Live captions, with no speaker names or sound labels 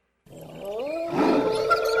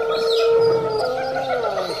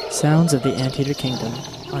sounds of the Anteater Kingdom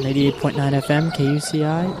on 88.9 FM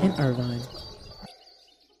KUCI in Irvine.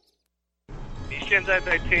 你现在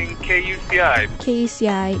在听 KUCI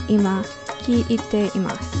KUCI 今聞いてい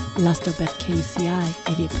ます。 Las Dobet KUCI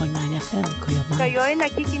 88.9 FM Cuyamán. Ngayon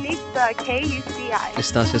nakikinig sa KUCI.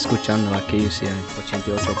 Estás escuchando a KUCI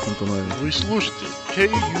 88.9. Вы слушаете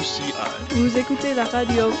KUCI. Vous écoutez la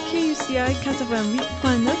radio KUCI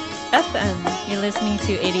 88.9 FM. You're listening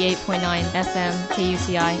to 88.9 FM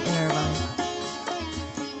KUCI in Irvine.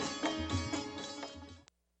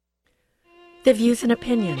 The views and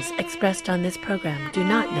opinions expressed on this program do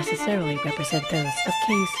not necessarily represent those of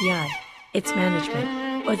KUCI, its management,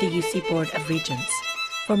 or the UC Board of Regents.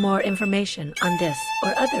 For more information on this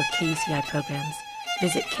or other KUCI programs,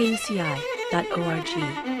 visit kuci.org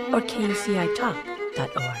or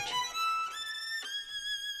kucitalk.org.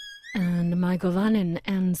 And my Govanin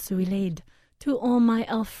and Suilaid, to all my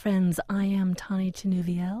elf friends, I am Tani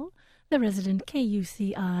Tenuviel, the resident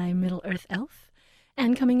KUCI Middle-earth elf.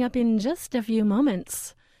 And coming up in just a few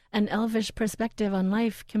moments, an elvish perspective on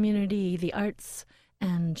life, community, the arts,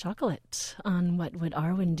 and chocolate on What Would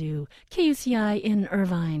Arwen Do? KUCI in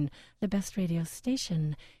Irvine, the best radio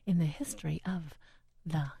station in the history of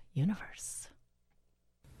the universe.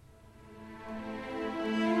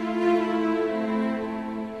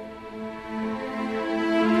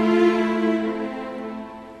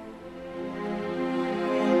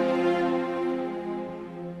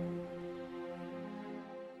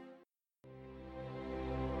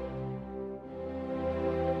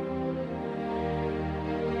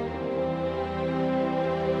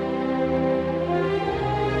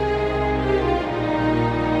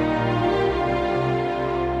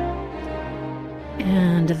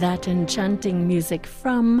 That enchanting music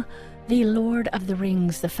from The Lord of the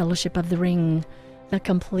Rings, The Fellowship of the Ring, the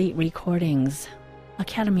complete recordings,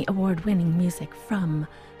 Academy Award-winning music from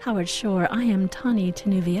Howard Shore. I am Tani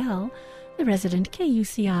Tenuviel, the resident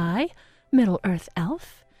KUCI Middle-earth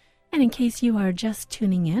elf. And in case you are just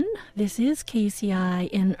tuning in, this is KUCI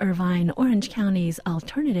in Irvine, Orange County's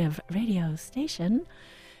alternative radio station.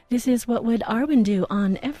 This is What Would Arwen Do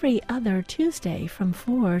on every other Tuesday from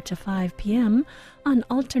 4 to 5 p.m. on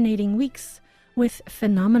alternating weeks with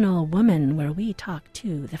Phenomenal Woman, where we talk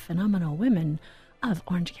to the phenomenal women of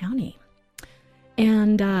Orange County.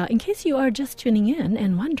 And in case you are just tuning in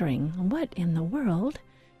and wondering, what in the world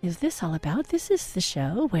is this all about? This is the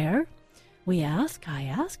show where I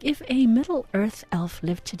ask, if a Middle-earth elf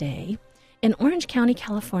lived today in Orange County,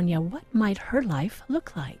 California, what might her life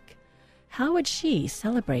look like? How would she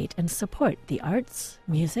celebrate and support the arts,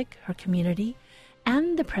 music, her community,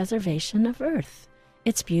 and the preservation of Earth,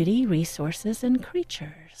 its beauty, resources, and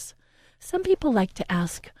creatures? Some people like to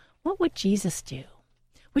ask, what would Jesus do?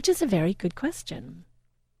 Which is a very good question.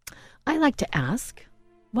 I like to ask,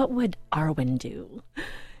 what would Arwen do?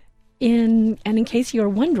 In case you're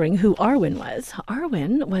wondering who Arwen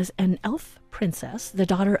was an elf princess, the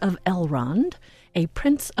daughter of Elrond, a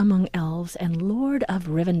prince among elves and lord of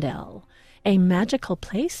Rivendell, a magical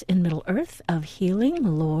place in Middle-earth of healing,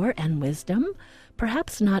 lore, and wisdom,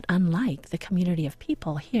 perhaps not unlike the community of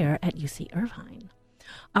people here at UC Irvine.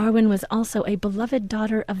 Arwen was also a beloved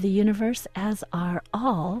daughter of the universe, as are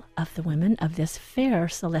all of the women of this fair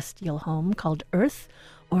celestial home called Earth,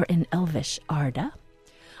 or in Elvish, Arda.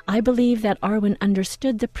 I believe that Arwen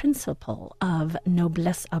understood the principle of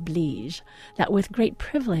noblesse oblige, that with great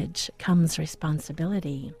privilege comes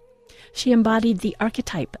responsibility. She embodied the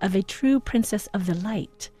archetype of a true princess of the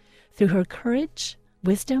light through her courage,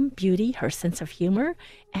 wisdom, beauty, her sense of humor,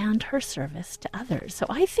 and her service to others. So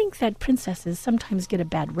I think that princesses sometimes get a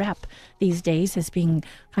bad rap these days as being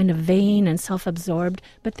kind of vain and self-absorbed,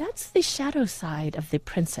 but that's the shadow side of the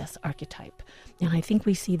princess archetype. And I think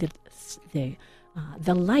we see the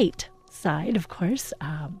light side, of course,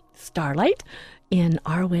 starlight, in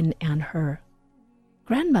Arwen and her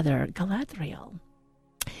grandmother, Galadriel.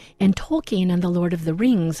 In Tolkien and the Lord of the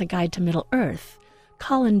Rings, A Guide to Middle-earth,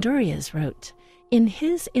 Colin Duriez wrote, in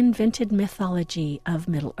his invented mythology of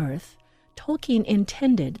Middle-earth, Tolkien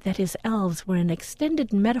intended that his elves were an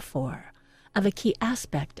extended metaphor of a key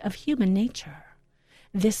aspect of human nature.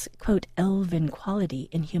 This, quote, elven quality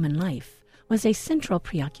in human life was a central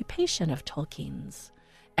preoccupation of Tolkien's.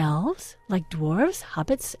 Elves, like dwarves,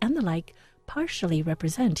 hobbits, and the like, partially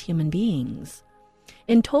represent human beings.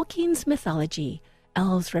 In Tolkien's mythology,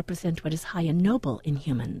 elves represent what is high and noble in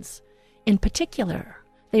humans. In particular,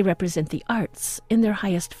 they represent the arts in their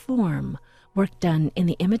highest form, work done in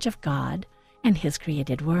the image of God and his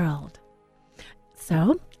created world.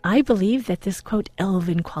 So, I believe that this, quote,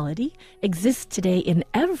 elven quality exists today in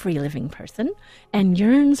every living person and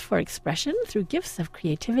yearns for expression through gifts of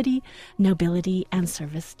creativity, nobility, and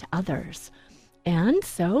service to others. And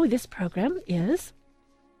so this program is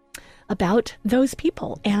about those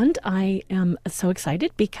people. And I am so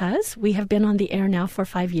excited because we have been on the air now for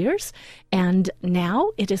 5 years. And now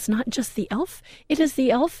it is not just the elf, it is the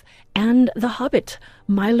elf and the hobbit,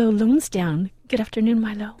 Milo Lonesdown. Good afternoon,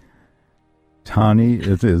 Milo. Tani,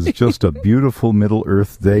 it is just a beautiful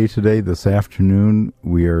Middle-earth day today. This afternoon,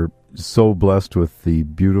 we are so blessed with the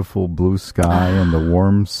beautiful blue sky and the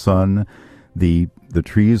warm sun. The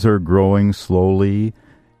trees are growing slowly.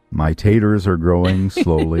 My taters are growing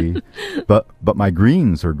slowly, but my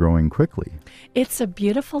greens are growing quickly. It's a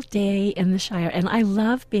beautiful day in the Shire, and I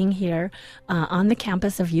love being here on the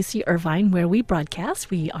campus of UC Irvine, where we broadcast.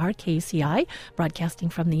 We are KUCI, broadcasting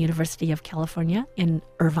from the University of California in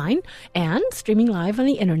Irvine, and streaming live on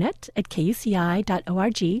the internet at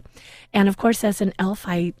kuci.org. And of course, as an elf,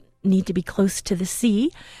 I need to be close to the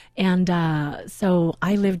sea, and so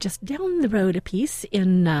I live just down the road a piece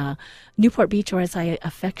in Newport Beach, or as I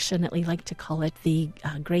affectionately like to call it, the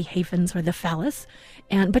Grey Havens or the Phallus.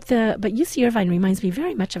 But UC Irvine reminds me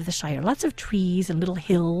very much of the Shire. Lots of trees and little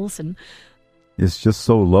hills, and it's just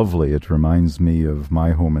so lovely. It reminds me of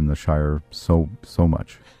my home in the Shire so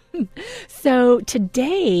much. So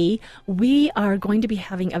today we are going to be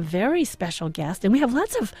having a very special guest, and we have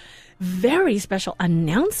lots of very special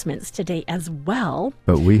announcements today as well.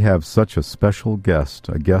 But we have such a special guest,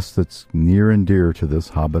 a guest that's near and dear to this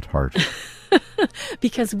Hobbit heart.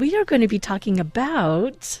 Because we are going to be talking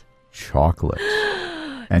about chocolate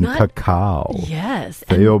and cacao. Yes.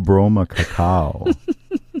 Theobroma cacao.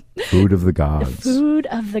 Food of the gods. The food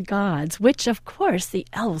of the gods, which, of course, the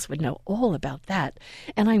elves would know all about that.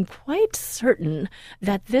 And I'm quite certain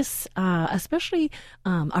that this, especially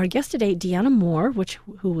our guest today, Deanna Moore,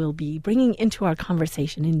 who we'll be bringing into our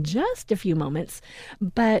conversation in just a few moments,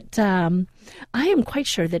 but I am quite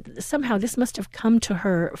sure that somehow this must have come to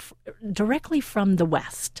her directly from the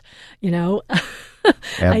West, you know?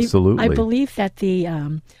 Absolutely. I believe that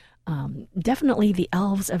definitely the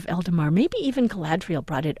elves of Eldamar, maybe even Galadriel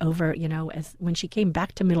brought it over, you know, as when she came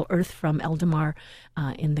back to Middle Earth from Eldamar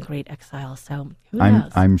in the Great Exile. So who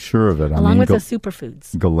knows? I'm sure of it. Along with the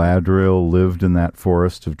superfoods. Galadriel lived in that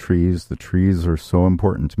forest of trees. The trees are so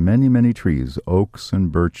important. Many, many trees, oaks and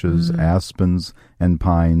birches, aspens and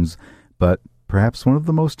pines. But perhaps one of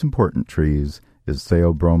the most important trees is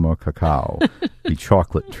Theobroma cacao, the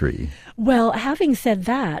chocolate tree. Well, having said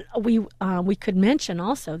that, we could mention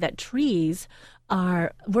also that trees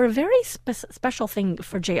were a very special thing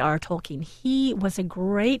for J.R. Tolkien. He was a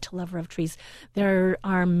great lover of trees. There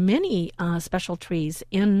are many special trees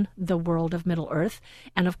in the world of Middle-earth,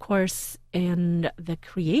 and of course, in the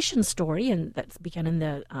creation story, and that's begun in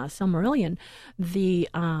the Silmarillion,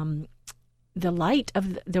 the light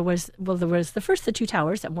of there was the two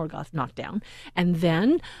towers that Morgoth knocked down, and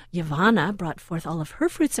then Yavanna brought forth all of her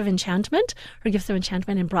fruits of enchantment, her gifts of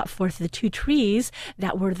enchantment, and brought forth the two trees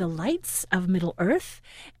that were the lights of Middle Earth.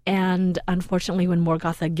 And unfortunately, when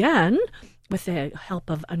Morgoth again, with the help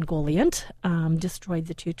of Ungoliant, destroyed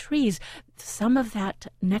the two trees, some of that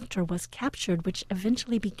nectar was captured, which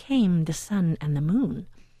eventually became the sun and the moon.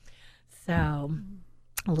 So,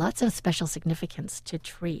 lots of special significance to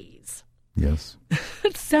trees. Yes.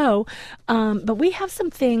 So, but we have some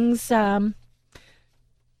things. Well,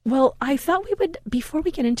 I thought we would, before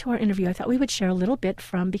we get into our interview, I thought we would share a little bit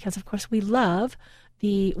because of course we love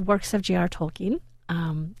the works of J.R. Tolkien.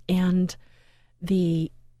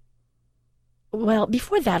 Well,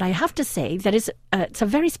 before that, I have to say that it's a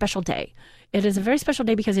very special day. It is a very special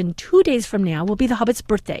day because in 2 days from now will be the Hobbit's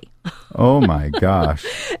birthday. Oh, my gosh.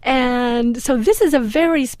 And so this is a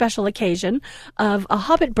very special occasion of a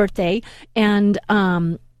Hobbit birthday. And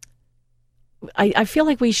I feel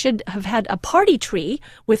like we should have had a party tree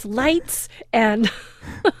with lights and...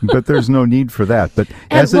 But there's no need for that. But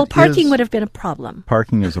parking would have been a problem.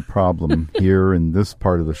 Parking is a problem here in this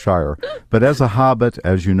part of the Shire. But as a Hobbit,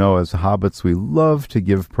 as you know, as Hobbits, we love to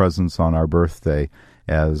give presents on our birthday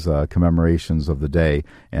as commemorations of the day.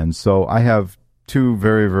 And so I have two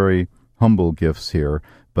very, very humble gifts here.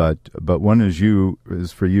 But one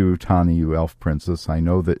is for you, Tani, you elf princess. I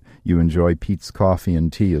know that you enjoy Pete's Coffee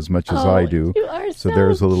and Tea as much as I do. You are so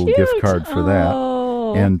there's a little cute. gift card for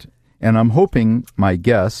that. And I'm hoping my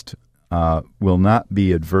guest will not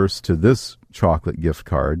be adverse to this chocolate gift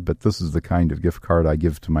card, but this is the kind of gift card I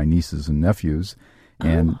give to my nieces and nephews,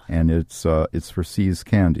 and it's for See's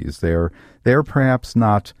Candies. They're perhaps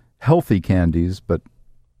not healthy candies, but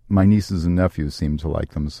my nieces and nephews seem to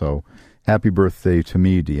like them, so happy birthday to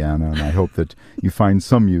me, Deanna, and I hope that you find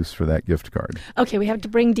some use for that gift card. Okay, we have to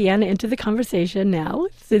bring Deanna into the conversation now,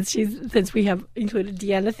 since we have included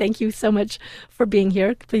Deanna. Thank you so much for being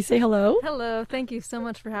here. Please say hello. Hello. Thank you so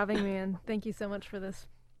much for having me, and thank you so much for this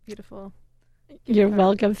beautiful... You're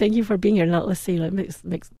welcome. Thank you for being here. Now, let's see.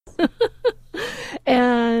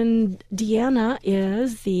 And Deanna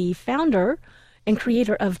is the founder and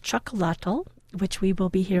creator of Chocolatl, which we will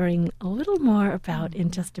be hearing a little more about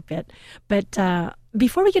in just a bit. But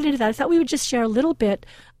before we get into that, I thought we would just share a little bit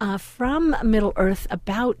from Middle Earth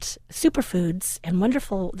about superfoods and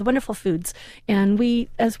the wonderful foods. And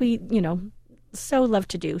as we so love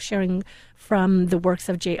to do, sharing from the works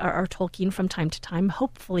of J.R.R. Tolkien from time to time,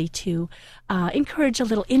 hopefully to encourage a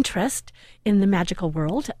little interest in the magical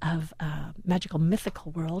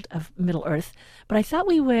mythical world of Middle Earth. But I thought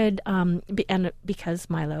we would, and because,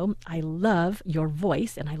 Milo, I love your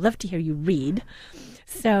voice and I love to hear you read.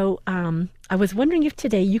 So I was wondering if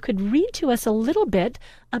today you could read to us a little bit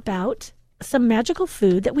about some magical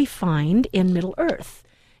food that we find in Middle Earth.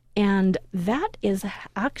 And that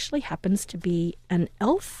actually happens to be an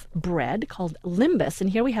elf bread called Limbus. And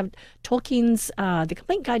here we have Tolkien's The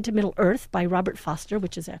Complete Guide to Middle Earth by Robert Foster,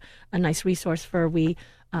 which is a nice resource for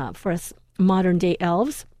us modern-day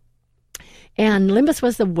elves. And Limbus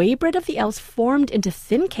was the way bread of the elves formed into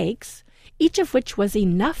thin cakes, each of which was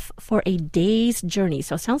enough for a day's journey.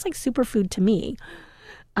 So it sounds like superfood to me.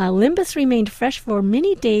 Limbus remained fresh for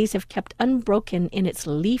many days if kept unbroken in its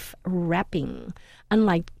leaf wrapping.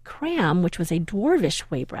 Unlike Cram, which was a dwarvish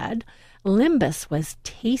way bread, Limbus was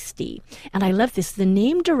tasty. And I love this. The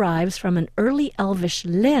name derives from an early Elvish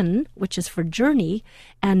len, which is for journey,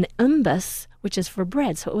 and umbus, which is for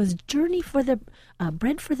bread. So it was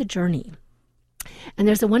bread for the journey. And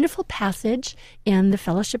there's a wonderful passage in the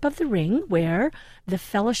Fellowship of the Ring where the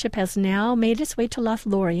Fellowship has now made its way to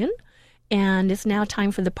Lothlorien, and it's now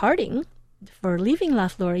time for the parting, for leaving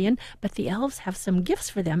Lothlorien, but the elves have some gifts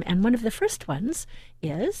for them, and one of the first ones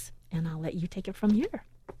is, and I'll let you take it from here.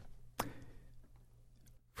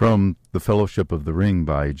 From The Fellowship of the Ring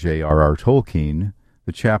by J.R.R. Tolkien,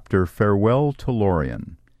 the chapter Farewell to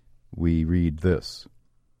Lorien, we read this.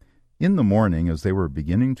 In the morning, as they were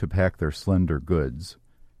beginning to pack their slender goods,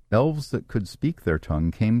 elves that could speak their tongue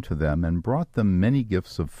came to them and brought them many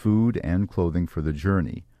gifts of food and clothing for the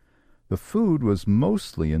journey. The food was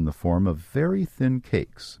mostly in the form of very thin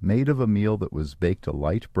cakes, made of a meal that was baked a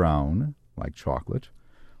light brown, like chocolate,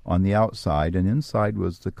 on the outside, and inside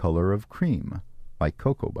was the color of cream, like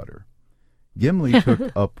cocoa butter. Gimli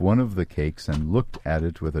took up one of the cakes and looked at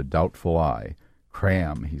it with a doubtful eye.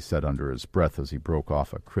 Cram, he said under his breath as he broke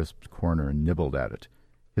off a crisped corner and nibbled at it.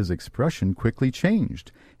 His expression quickly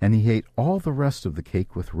changed, and he ate all the rest of the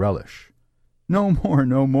cake with relish. No more,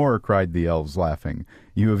 no more, cried the elves, laughing.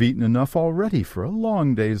 You have eaten enough already for a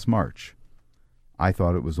long day's march. I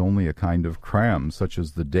thought it was only a kind of cram, such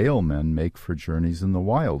as the Dale men make for journeys in the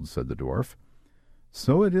wild, said the dwarf.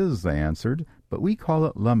 So it is, they answered, but we call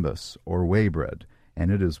it lembus, or way bread,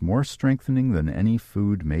 and it is more strengthening than any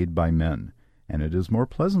food made by men, and it is more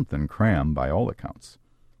pleasant than cram by all accounts.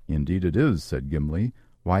 Indeed it is, said Gimli.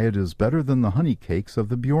 Why, it is better than the honey cakes of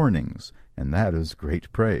the Bjornings, and that is great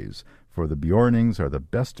praise, for the Bjornings are the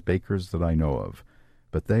best bakers that I know of.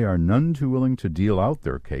 But they are none too willing to deal out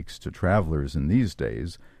their cakes to travelers in these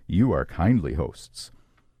days. You are kindly hosts.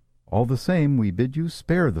 All the same, we bid you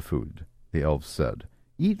spare the food, the elves said.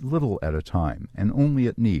 Eat little at a time, and only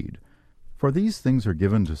at need. For these things are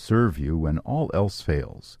given to serve you when all else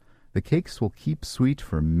fails. The cakes will keep sweet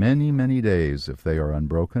for many, many days if they are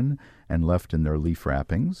unbroken and left in their leaf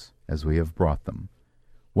wrappings, as we have brought them.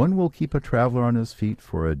 One will keep a traveler on his feet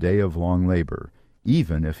for a day of long labor,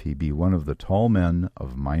 even if he be one of the tall men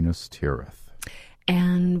of Minas Tirith.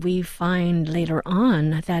 And we find later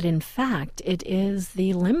on that, in fact, it is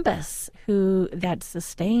the Limbus that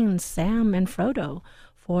sustains Sam and Frodo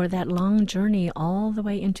for that long journey all the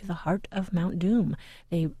way into the heart of Mount Doom.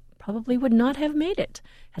 They probably would not have made it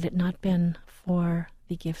had it not been for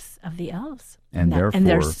the gifts of the elves. And therefore, and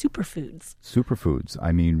their superfoods. Superfoods.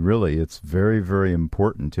 I mean, really, it's very, very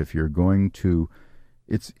important if you're going to...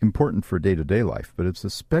 It's important for day-to-day life, but it's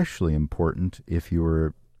especially important if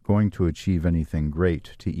you're going to achieve anything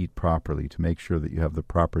great, to eat properly, to make sure that you have the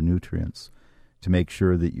proper nutrients, to make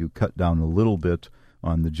sure that you cut down a little bit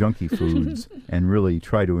on the junky foods and really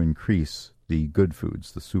try to increase the good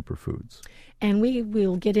foods, the superfoods. And we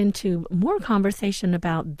will get into more conversation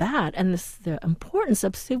about that and the importance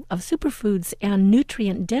of superfoods and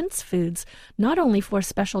nutrient-dense foods, not only for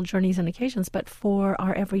special journeys and occasions, but for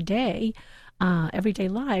our everyday everyday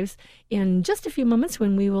lives in just a few moments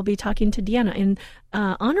when we will be talking to Deanna. In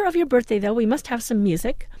honor of your birthday, though, we must have some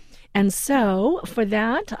music. And so for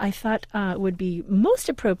that, I thought it would be most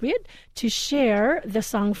appropriate to share the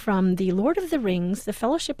song from The Lord of the Rings, The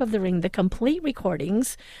Fellowship of the Ring, the complete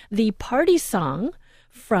recordings, the party song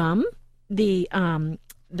from the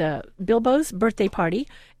Bilbo's birthday party.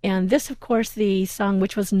 And this, of course, the song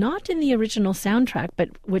which was not in the original soundtrack, but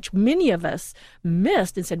which many of us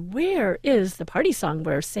missed and said, where is the party song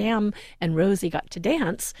where Sam and Rosie got to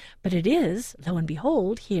dance? But it is, lo and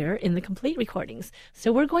behold, here in the complete recordings.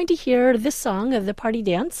 So we're going to hear this song of the party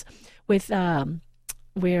dance with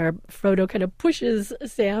where Frodo kind of pushes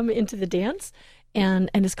Sam into the dance, and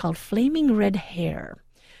it's called Flaming Red Hair.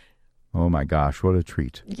 Oh, my gosh, what a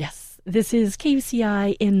treat. Yes. This is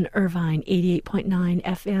KUCI in Irvine, 88.9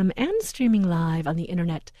 FM, and streaming live on the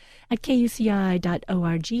internet at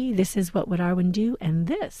kuci.org. This is What Would Arwen Do? And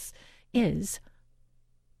this is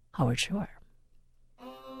Howard Shore.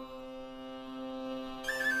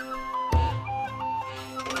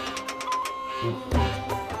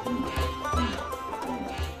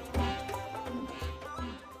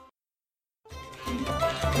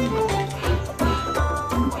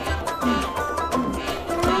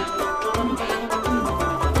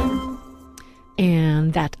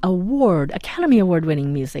 And that Academy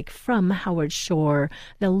Award-winning music from Howard Shore,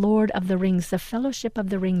 The Lord of the Rings, The Fellowship of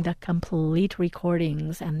the Ring, the complete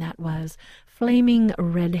recordings. And that was Flaming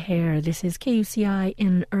Red Hair. This is KUCI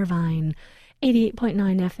in Irvine, 88.9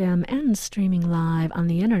 FM, and streaming live on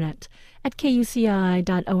the internet at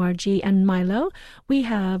kuci.org. And Milo, we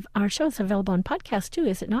have our shows available on podcast too,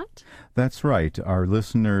 is it not? That's right. Our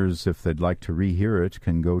listeners, if they'd like to rehear it,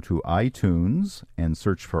 can go to iTunes and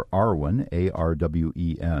search for Arwen,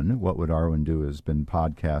 A-R-W-E-N. What Would Arwen Do? Has been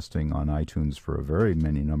podcasting on iTunes for a very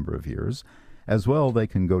many number of years. As well, they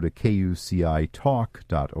can go to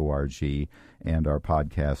kucitalk.org, and our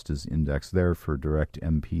podcast is indexed there for direct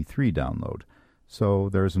MP3 download. So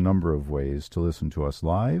there's a number of ways to listen to us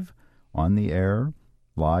live, on the air,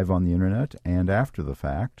 live on the internet, and after the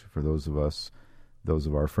fact. For those of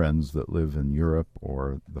our friends that live in Europe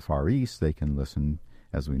or the Far East, they can listen,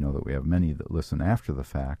 as we know that we have many that listen after the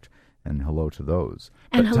fact, and hello to those.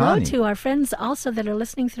 And but hello Tani, to our friends also that are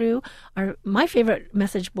listening through my favorite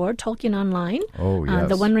message board, Tolkien Online,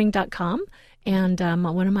 theonering.com, and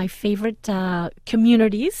one of my favorite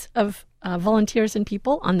communities of volunteers and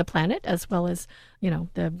people on the planet, as well as,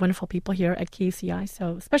 the wonderful people here at KUCI.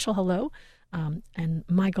 So special hello, and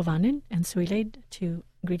Mai Govanen and Suileid, to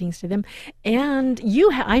greetings to them. And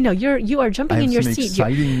I know you are jumping in your seat.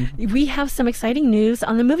 We have some exciting news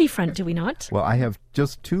on the movie front, do we not? Well, I have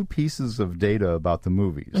just two pieces of data about the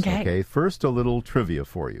movies. Okay. First, a little trivia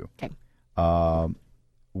for you. Okay.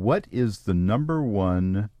 What is the number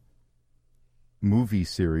one movie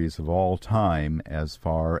series of all time as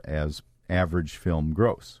far as average film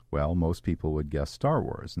gross? Well, most people would guess Star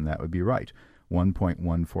Wars, and that would be right.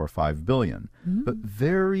 1.145 billion. But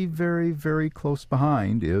very, very, very close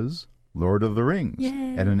behind is Lord of the Rings.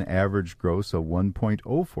 Yay. At an average gross of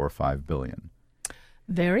 1.045 billion.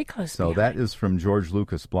 Very close. So that is from George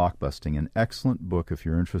Lucas Blockbusting, an excellent book if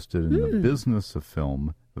you're interested in the business of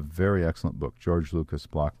film. A very excellent book, George Lucas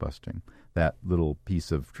Blockbusting. That little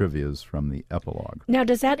piece of trivia is from the epilogue. Now,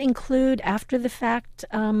 does that include after-the-fact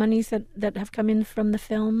monies that have come in from the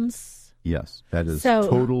films? Yes, that is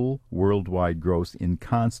total worldwide gross in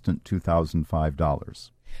constant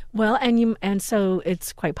 $2005. Well, and so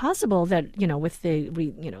it's quite possible that with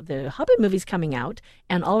the Hobbit movies coming out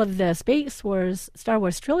and all of the Star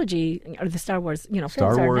West trilogy, or the Star Wars films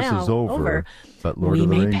Star Wars are now is over, but Lord of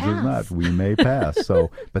the Rings is not. We may pass.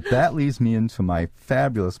 But that leads me into my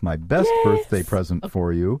best birthday present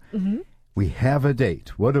for you. Mm-hmm. We have a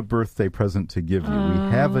date. What a birthday present to give you. We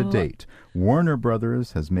have a date. Warner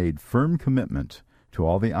Brothers has made firm commitment to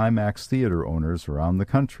all the IMAX theater owners around the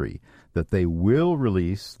country that they will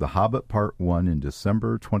release The Hobbit Part 1 in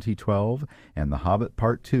December 2012 and The Hobbit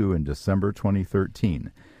Part 2 in December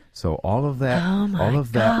 2013. So all of that,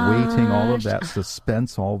 waiting, all of that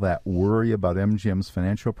suspense, all that worry about MGM's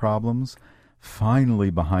financial problems,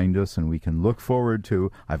 finally behind us, and we can look forward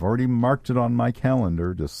to, I've already marked it on my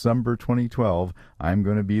calendar, December 2012. I'm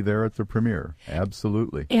going to be there at the premiere.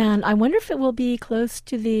 Absolutely. And I wonder if it will be close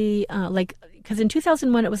to the, because in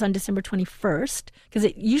 2001 it was on December 21st, because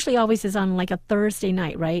it usually always is on like a Thursday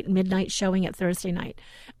night, right? Midnight showing at Thursday night,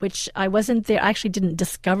 which I wasn't there. I actually didn't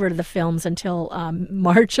discover the films until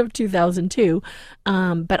March of 2002.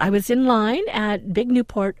 But I was in line at Big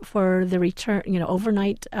Newport for the return,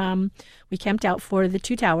 overnight. We camped out for the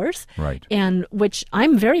Two Towers. Right. And which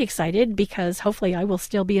I'm very excited because hopefully I will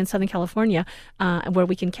still be in Southern California where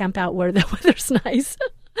we can camp out where the weather's nice.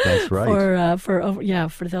 That's right. Because I'm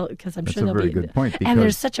That's sure a there'll very be good point. and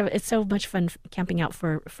there's it's so much fun camping out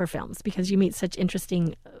for films because you meet such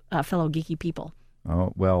interesting fellow geeky people.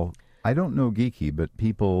 Oh, well, I don't know geeky, but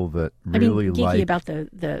people that really geeky like about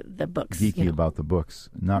the books. Geeky about the books,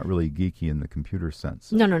 not really geeky in the computer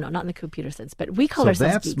sense. No, not in the computer sense, but we call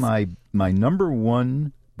ourselves that's geeks. my number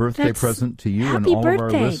one birthday present to you and all of our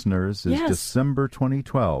listeners is December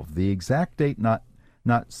 2012. The exact date not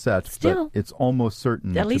set, Still, but it's almost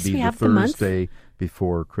certain at to least be we the have the month. Thursday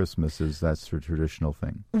before Christmas. That's the traditional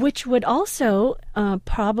thing. Which would also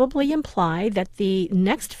probably imply that the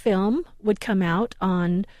next film would come out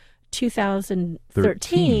on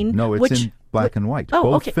 2013. No, it's in black and white.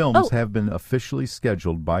 Both okay. films have been officially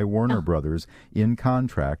scheduled by Warner Brothers in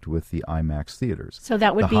contract with the IMAX theaters. So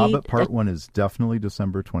that would The be Hobbit Part 1 is definitely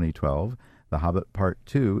December 2012. The Hobbit Part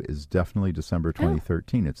 2 is definitely December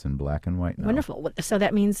 2013. It's in black and white now. Wonderful. So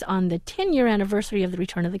that means on the 10-year anniversary of The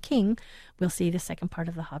Return of the King, we'll see the second part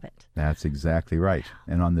of The Hobbit. That's exactly right.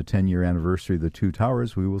 And on the 10-year anniversary of The Two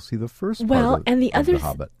Towers, we will see the first part of The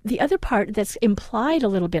Hobbit. The other part that's implied a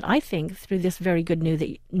little bit, I think, through this very good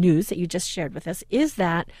news that you just shared with us, is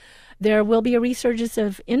that there will be a resurgence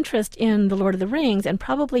of interest in The Lord of the Rings and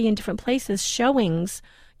probably in different places showings.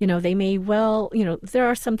 They may there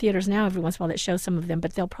are some theaters now every once in a while that show some of them,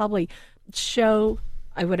 but they'll probably show,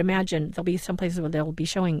 I would imagine, there'll be some places where they'll be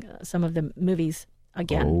showing some of the movies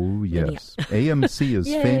again. Oh, yes. AMC is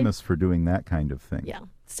famous for doing that kind of thing. Yeah.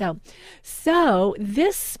 So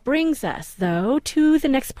this brings us, though, to the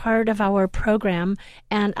next part of our program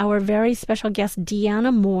and our very special guest,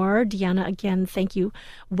 Deanna Moore. Deanna, again, thank you.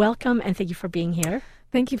 Welcome, and thank you for being here.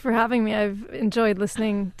 Thank you for having me. I've enjoyed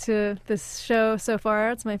listening to this show so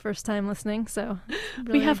far. It's my first time listening, so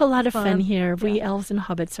really we have a lot of fun here. Yeah. We elves and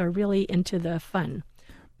hobbits are really into the fun.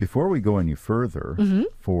 Before we go any further,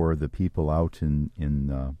 for the people out in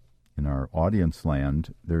our audience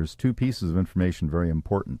land, there's two pieces of information very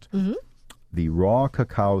important. The raw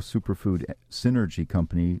cacao superfood synergy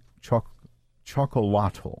company,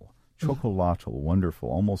 Chocolatl, wonderful,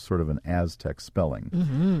 almost sort of an Aztec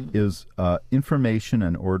spelling, is information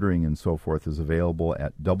and ordering and so forth is available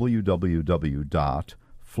at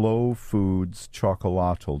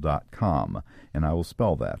www.flowfoodschocolatl.com, and I will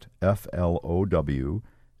spell that,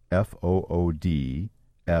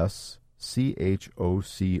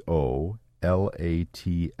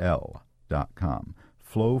 FLOWFOODSCHOCOLATL.com.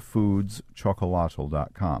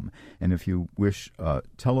 flowfoodschocolatl.com. And if you wish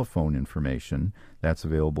telephone information, that's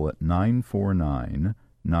available at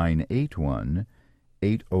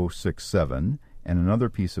 949-981-8067. And another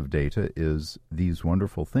piece of data is these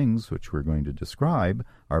wonderful things, which we're going to describe,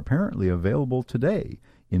 are apparently available today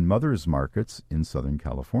in Mother's Markets in Southern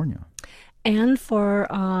California. And for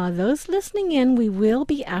those listening in, we will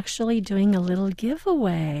be actually doing a little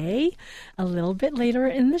giveaway a little bit later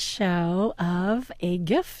in the show of a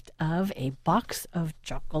gift of a box of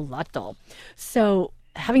Chocolatl. So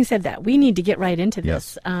having said that, we need to get right into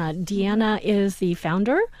this. Yes. Deanna is the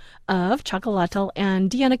founder of Chocolatl. And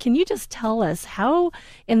Deanna, can you just tell us how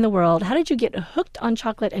did you get hooked on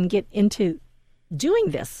chocolate and get into doing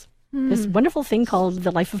this? This wonderful thing called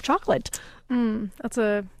the life of chocolate. That's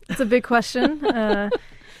a big question.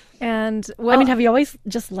 And have you always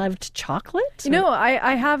just loved chocolate?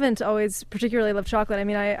 I haven't always particularly loved chocolate. I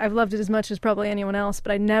mean, I've loved it as much as probably anyone else,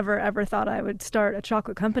 but I never ever thought I would start a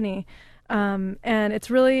chocolate company. And it's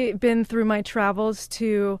really been through my travels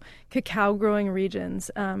to cacao growing regions.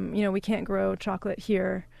 We can't grow chocolate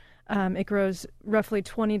here. It grows roughly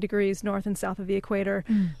 20 degrees north and south of the equator.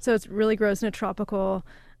 So it really grows in a tropical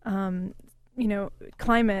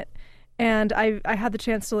climate. And I had the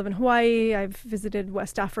chance to live in Hawaii. I've visited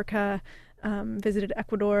West Africa, visited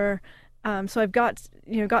Ecuador. So I've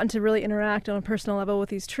gotten to really interact on a personal level with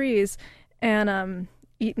these trees and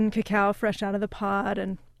eaten cacao fresh out of the pod.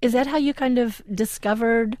 And is that how you kind of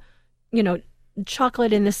discovered,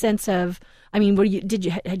 chocolate in the sense of,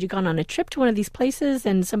 had you gone on a trip to one of these places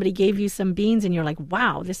and somebody gave you some beans and you're like,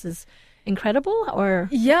 wow, this is incredible? Or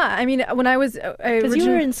yeah, I mean, when I was because you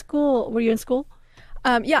were in school. Were you in school?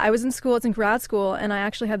 Yeah, I was in school. It's in grad school, and I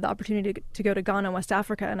actually had the opportunity to go to Ghana, West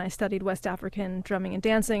Africa, and I studied West African drumming and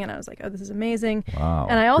dancing, and I was like, oh, this is amazing. Wow,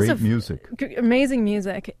 and I also great music. Amazing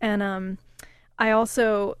music. And I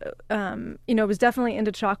also, was definitely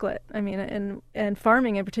into chocolate. I mean, and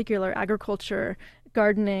farming in particular, agriculture,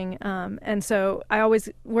 gardening. And so I always,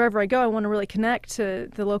 wherever I go, I want to really connect to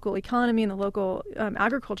the local economy and the local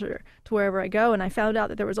agriculture to wherever I go. And I found out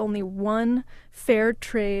that there was only one fair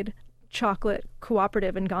trade chocolate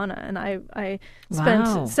cooperative in Ghana. And I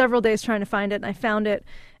spent several days trying to find it, and I found it.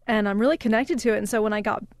 And I'm really connected to it. And so when I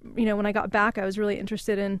got back, I was really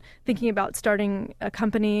interested in thinking about starting a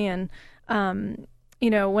company. And,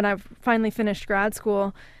 when I finally finished grad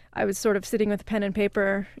school, I was sort of sitting with a pen and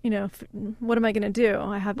paper, what am I going to do?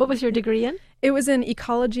 What was your degree in? It was in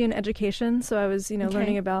ecology and education. So I was,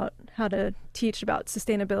 learning about how to teach about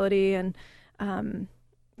sustainability and,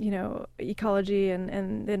 ecology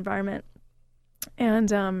and the environment.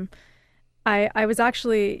 And, I was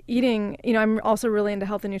actually eating, I'm also really into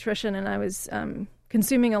health and nutrition, and I was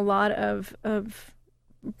consuming a lot of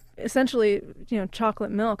essentially,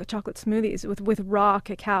 chocolate milk, chocolate smoothies with raw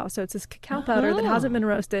cacao. So it's this cacao powder that hasn't been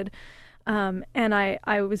roasted. And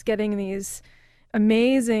I was getting these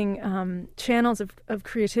amazing channels of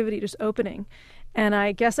creativity just opening. And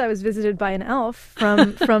I guess I was visited by an elf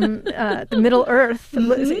from the Middle Earth,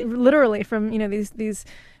 literally from, these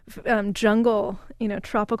jungle,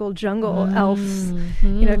 tropical jungle elves,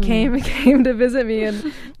 came to visit me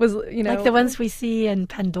and was, like the ones we see in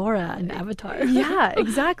Pandora and Avatar. Yeah,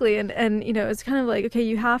 exactly. And it's kind of like, okay,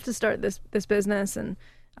 you have to start this business. And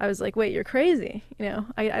I was like, wait, you're crazy.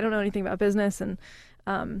 I don't know anything about business. And,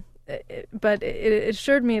 but it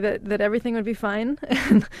assured me that everything would be fine,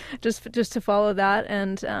 just to follow that.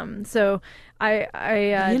 And so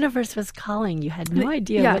the universe was calling. You had no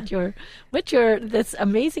idea what your that's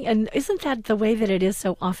amazing. And isn't that the way that it is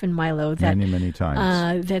so often, Milo? That many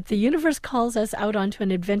times that the universe calls us out onto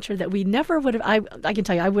an adventure that we never would have. I can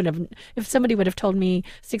tell you, I would have, if somebody would have told me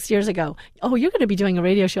 6 years ago, "Oh, you're going to be doing a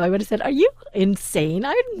radio show," I would have said, "Are you insane?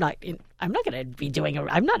 I'm not going to be doing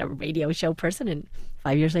I'm not a radio show person." And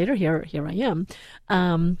 5 years later, here I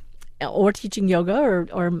am, or teaching yoga,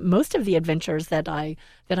 or most of the adventures that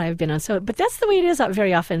I've been on. So, but that's the way it is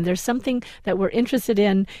very often. There's something that we're interested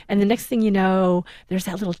in, and the next thing you know, there's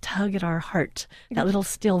that little tug at our heart, that little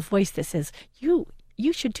still voice that says, "You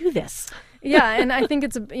should do this." Yeah, and I think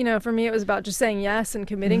it's, for me, it was about just saying yes and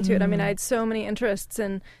committing to it. I mean, I had so many interests,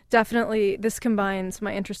 and definitely this combines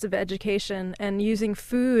my interest of education and using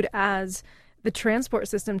food as the transport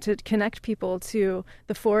system to connect people to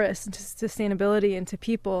the forest and to sustainability and to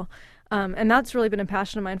people. And that's really been a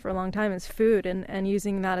passion of mine for a long time, is food, and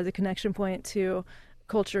using that as a connection point to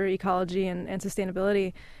culture, ecology, and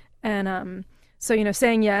sustainability. And so,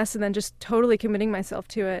 saying yes and then just totally committing myself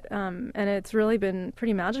to it. And it's really been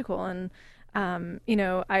pretty magical. And,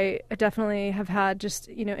 I definitely have had just,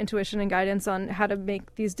 intuition and guidance on how to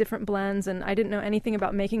make these different blends. And I didn't know anything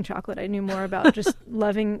about making chocolate. I knew more about just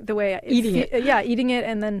loving the way eating it. Yeah, eating it.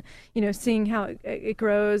 And then, seeing how it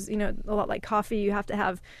grows, a lot like coffee. You have to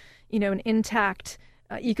have, an intact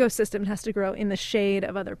ecosystem. It has to grow in the shade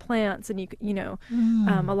of other plants. And,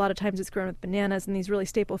 a lot of times it's grown with bananas and these really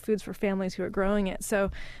staple foods for families who are growing it.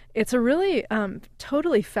 So it's a really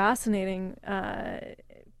totally fascinating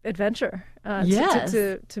adventure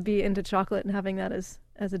to be into chocolate and having that as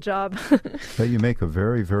a job. But you make a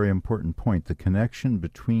very, very important point. The connection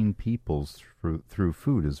between peoples through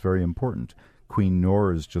food is very important. Queen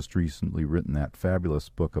Noor has just recently written that fabulous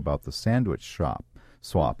book about the sandwich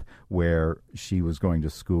swap, where she was going to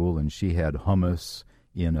school and she had hummus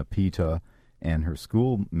in a pita, and her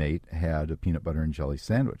schoolmate had a peanut butter and jelly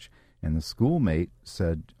sandwich. And the schoolmate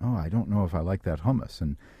said, "Oh, I don't know if I like that hummus."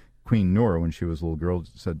 And Queen Noor, when she was a little girl,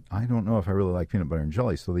 said, "I don't know if I really like peanut butter and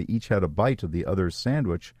jelly." So they each had a bite of the other's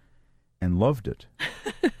sandwich and loved it.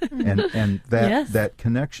 and that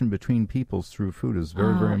connection between peoples through food is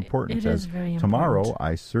very, very important. It is very important. Tomorrow,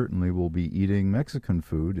 I certainly will be eating Mexican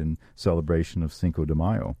food in celebration of Cinco de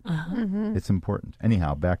Mayo. It's important.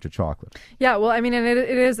 Anyhow, back to chocolate. Yeah, well, I mean, and it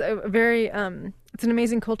is a very, it's an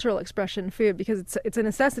amazing cultural expression, food, because it's a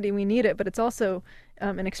necessity. We need it, but it's also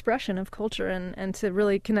an expression of culture, and to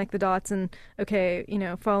really connect the dots and, okay,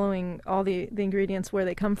 following all the ingredients where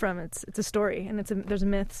they come from, it's a story, and there's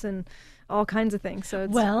myths and all kinds of things. So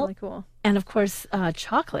it's really cool. And of course,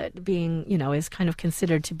 chocolate being, is kind of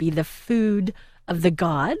considered to be the food of the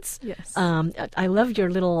gods. Yes. I love your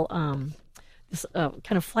little this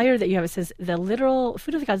kind of flyer that you have. It says the literal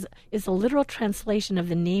food of the gods is a literal translation of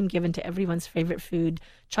the name given to everyone's favorite food,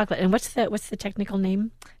 chocolate. And what's the technical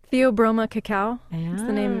name? Theobroma cacao. Yeah. It's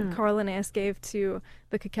the name Carl Linnaeus gave to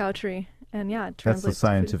the cacao tree. and yeah, it That's translates the to food.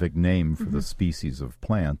 scientific name for the species of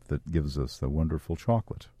plant that gives us the wonderful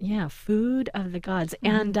chocolate. Yeah, food of the gods.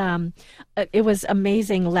 And it was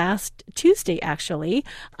amazing. Last Tuesday, actually,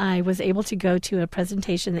 I was able to go to a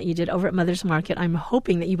presentation that you did over at Mother's Market. I'm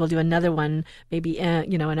hoping that you will do another one, maybe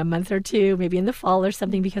in a month or two, maybe in the fall or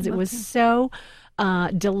something, because it was so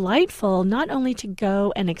delightful not only to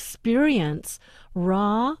go and experience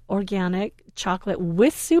raw organic chocolate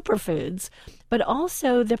with superfoods, but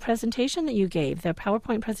also the presentation that you gave, the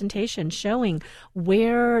PowerPoint presentation showing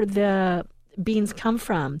where the beans come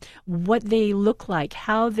from, what they look like,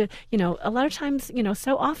 how a lot of times,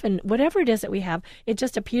 so often, whatever it is that we have, it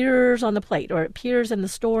just appears on the plate or it appears in the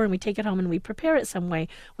store and we take it home and we prepare it some way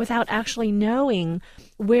without actually knowing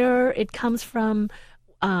where it comes from,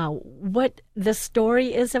 what the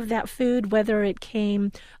story is of that food, whether it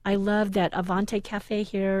came. I love that Avante Cafe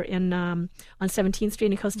here on 17th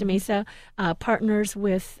Street in Costa Mesa partners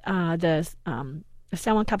with the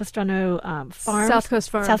San Juan Capistrano farms, South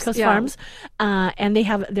Coast Farms, and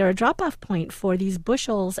they're a drop-off point for these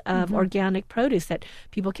bushels of organic produce that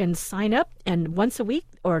people can sign up, and once a week,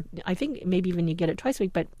 or I think maybe even you get it twice a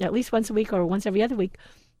week, but at least once a week or once every other week,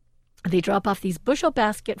 they drop off these bushel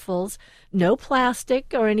basketfuls, no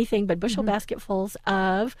plastic or anything, but bushel basketfuls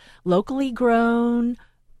of locally grown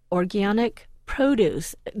organic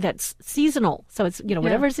produce that's seasonal. So it's,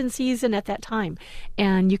 whatever's in season at that time.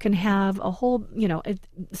 And you can have a whole,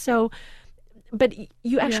 but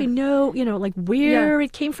you actually know, where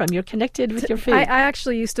it came from. You're connected with your food. I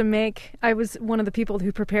actually used to I was one of the people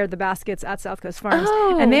who prepared the baskets at South Coast Farms.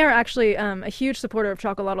 Oh. And they are actually a huge supporter of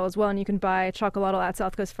Chocolatl as well. And you can buy Chocolatl at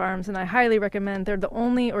South Coast Farms. And I highly recommend. They're the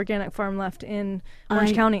only organic farm left in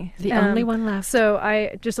Orange County. The only one left. So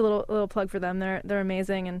just a little plug for them. They're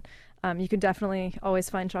amazing. And you can definitely always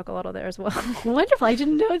find Chocolatl there as well. Wonderful. I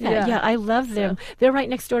didn't know that. Yeah, I love them. So. They're right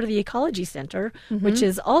next door to the Ecology Center, which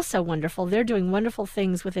is also wonderful. They're doing wonderful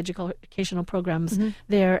things with educational programs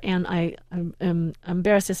there. And I'm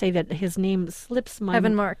embarrassed to say that his name slips my...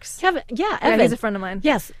 Evan Marks. Evan. Yeah, he's a friend of mine.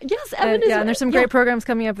 Yes, Evan is... Yeah, and there's some great programs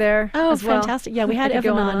coming up there as well. Oh, fantastic. Yeah, we had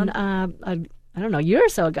Evan on I don't know, a year or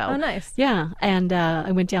so ago. Oh, nice. Yeah, and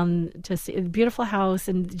I went down to see a beautiful house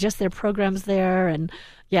and just their programs there, and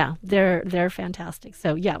yeah, they're fantastic.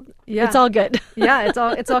 So yeah, it's all good. Yeah,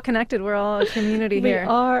 it's all connected. We're all a community here. We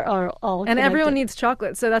are all and connected. Everyone needs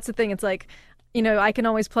chocolate. So that's the thing. It's like, I can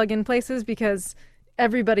always plug in places because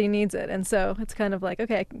everybody needs it, and so it's kind of like,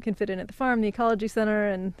 okay, I can fit in at the farm, the Ecology Center,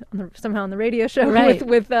 and somehow on the radio show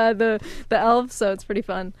with the elves. So it's pretty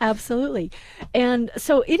fun. Absolutely. And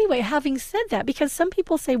so anyway, having said that, because some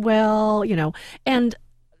people say, well, and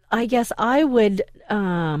I guess I would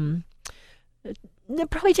probably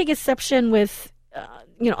take exception with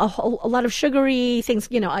a lot of sugary things.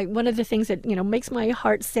 One of the things that makes my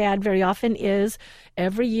heart sad very often is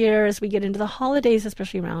every year as we get into the holidays,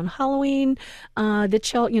 especially around Halloween, I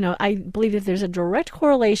believe that there's a direct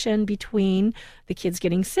correlation between the kids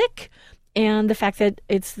getting sick and the fact that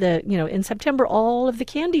it's in September all of the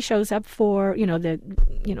candy shows up for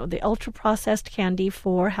the ultra processed candy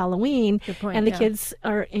for Halloween. Good point, and the kids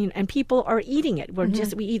are and people are eating it.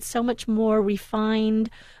 We eat so much more refined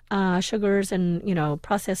sugars and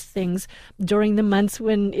processed things during the months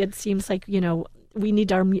when it seems like we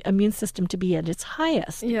need our immune system to be at its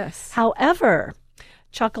highest. Yes. However,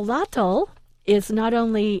 Chocolatl does not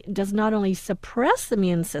only suppress the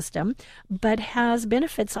immune system, but has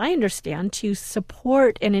benefits, I understand, to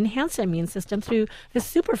support and enhance the immune system through the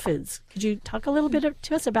superfoods. Could you talk a little bit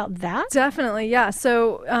to us about that? Definitely, yeah.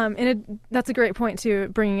 So that's a great point, too,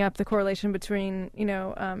 bringing up the correlation between,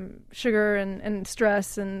 sugar and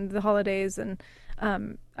stress and the holidays. And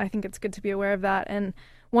I think it's good to be aware of that. And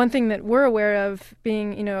one thing that we're aware of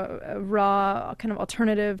being, a raw kind of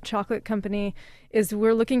alternative chocolate company is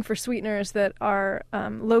we're looking for sweeteners that are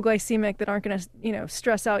low glycemic, that aren't going to,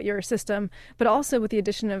 stress out your system, but also with the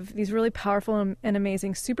addition of these really powerful and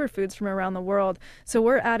amazing superfoods from around the world. So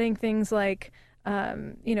we're adding things like,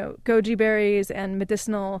 goji berries and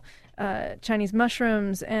medicinal Chinese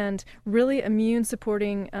mushrooms and really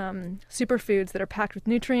immune-supporting superfoods that are packed with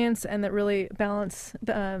nutrients and that really balance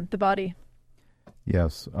the body.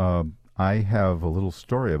 Yes. I have a little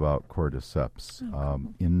story about cordyceps.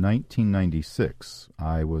 In 1996,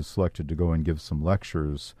 I was selected to go and give some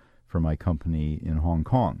lectures for my company in Hong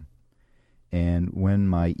Kong. And when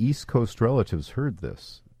my East Coast relatives heard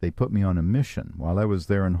this, they put me on a mission. While I was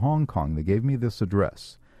there in Hong Kong, they gave me this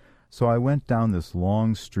address. So I went down this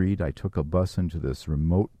long street. I took a bus into this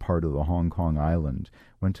remote part of the Hong Kong island,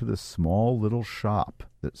 went to this small little shop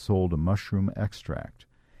that sold a mushroom extract,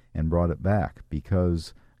 and brought it back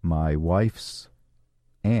because my wife's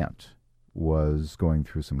aunt was going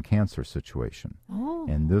through some cancer situation. Oh.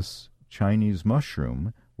 And this Chinese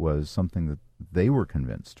mushroom was something that they were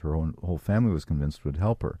convinced, her whole family was convinced would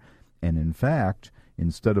help her. And in fact,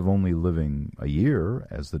 instead of only living a year,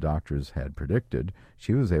 as the doctors had predicted,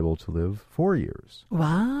 she was able to live 4 years.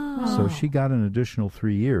 Wow. So she got an additional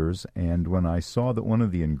 3 years, and when I saw that one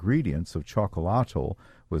of the ingredients of Chocolatl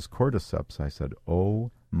was cordyceps, I said,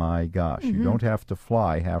 oh my gosh, you don't have to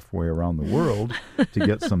fly halfway around the world to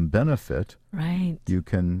get some benefit. Right. You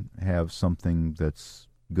can have something that's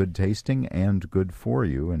good tasting and good for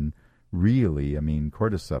you, and really, I mean,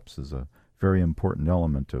 cordyceps is a very important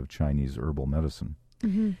element of Chinese herbal medicine.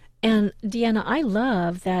 Mm-hmm. And Deanna, I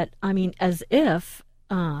love that, I mean, as if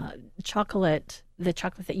chocolate, the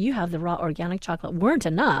chocolate that you have, the raw organic chocolate, weren't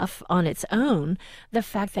enough on its own, the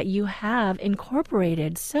fact that you have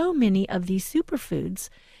incorporated so many of these superfoods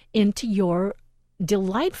into your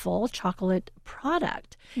delightful chocolate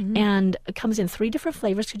product. And it comes in 3 different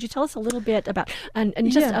flavors. Could you tell us a little bit about, and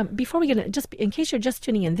just before we get in, just in case you're just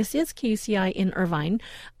tuning in, this is KUCI in Irvine,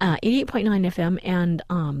 88.9 FM, and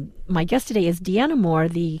my guest today is Deanna Moore,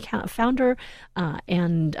 the founder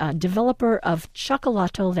and developer of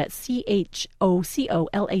Chocolatl, that's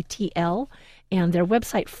CHOCOLATL, and their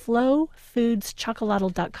website,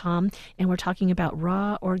 flowfoodschocolatl.com, and we're talking about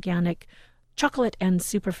raw organic chocolate and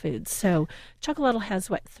superfoods. So Chocolatl has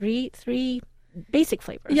what, three basic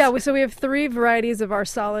flavors? Yeah, so we have 3 varieties of our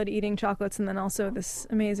solid eating chocolates, and then also this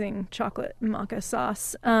amazing chocolate maca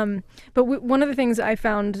sauce. But one of the things I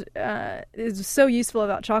found is so useful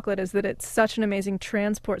about chocolate is that it's such an amazing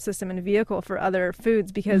transport system and vehicle for other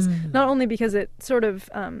foods, because not only because it sort of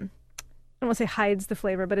I don't want to say hides the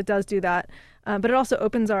flavor, but it does do that. But it also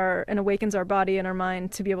opens and awakens our body and our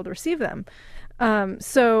mind to be able to receive them.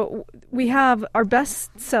 So we have our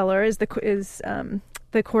best seller is the cordyceps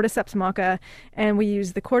maca, and we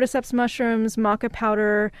use the cordyceps mushrooms, maca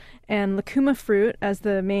powder, and lucuma fruit as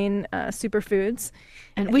the main superfoods.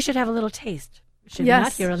 And we should have a little taste. Should we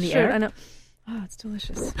not here on the air? I know. Oh, it's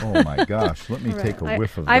delicious. Oh my gosh! Let me take a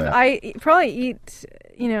whiff of that. I probably eat,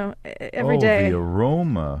 every day. The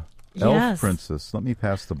aroma. Elf Princess, let me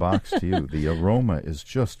pass the box to you. The aroma is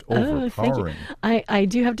just overpowering. I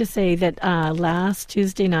do have to say that last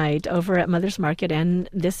Tuesday night over at Mother's Market, and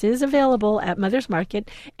this is available at Mother's Market,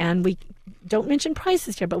 and we don't mention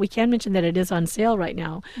prices here, but we can mention that it is on sale right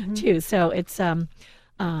now, too. So it's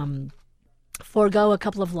forego a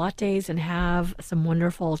couple of lattes and have some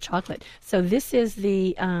wonderful chocolate. So this is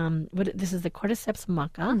the this is the cordyceps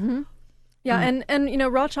maca. Yeah, and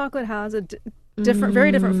raw chocolate has a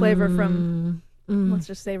very different flavor from. Let's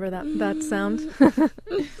just savor that sound.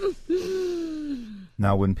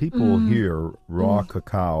 Now, when people hear raw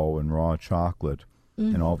cacao and raw chocolate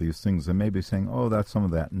and all these things, they may be saying, "Oh, that's some of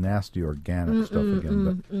that nasty organic stuff again."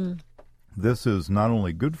 But this is not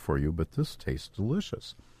only good for you, but this tastes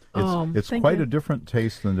delicious. It's quite a different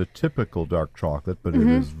taste than the typical dark chocolate, but it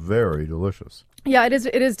is very delicious. Yeah, it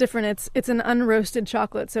is different. It's an unroasted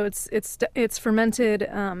chocolate, so it's fermented.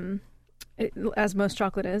 As most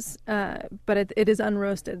chocolate is, but it is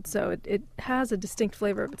unroasted, so it has a distinct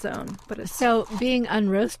flavor of its own. But so being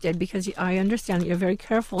unroasted, because I understand that you're very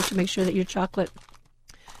careful to make sure that your chocolate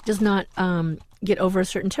does not get over a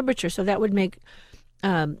certain temperature. So that would make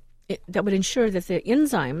that would ensure that the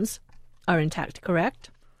enzymes are intact. Correct?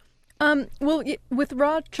 Well, with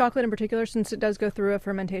raw chocolate in particular, since it does go through a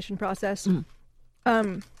fermentation process.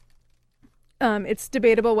 It's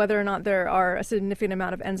debatable whether or not there are a significant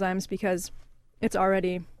amount of enzymes, because it's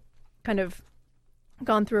already kind of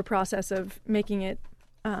gone through a process of making it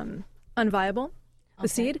unviable, the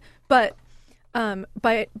seed. But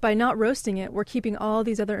by not roasting it, we're keeping all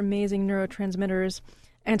these other amazing neurotransmitters,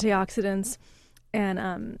 antioxidants,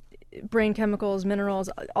 and brain chemicals, minerals.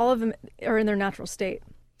 All of them are in their natural state.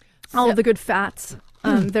 All of the good fats,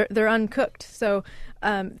 they're uncooked. So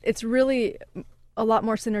it's really a lot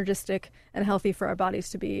more synergistic and healthy for our bodies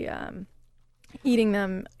to be eating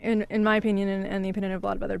them, in my opinion, and the opinion of a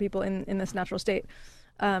lot of other people, in this natural state,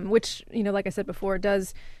 which, like I said before,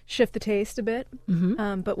 does shift the taste a bit.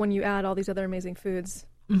 But when you add all these other amazing foods,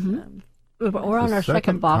 we're on our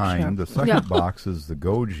second box here. The second box is the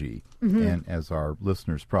goji, and as our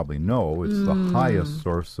listeners probably know, it's the highest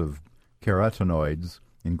source of carotenoids,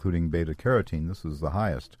 including beta carotene. This is the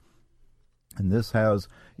highest. And this has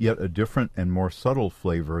yet a different and more subtle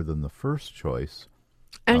flavor than the first choice.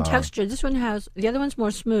 And texture. This one has, the other one's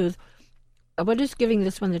more smooth. What is giving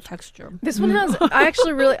this one the texture? This one has, I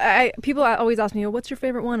actually really, people always ask me, what's your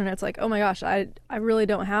favorite one? And it's like, oh my gosh, I really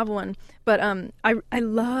don't have one. But I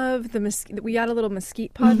love the mesquite. We add a little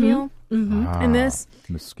mesquite pod meal in this.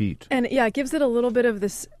 Mesquite. And yeah, it gives it a little bit of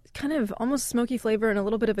this kind of almost smoky flavor and a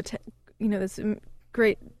little bit of this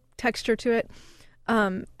great texture to it.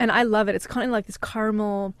 And I love it. It's kind of like this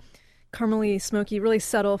caramely, smoky, really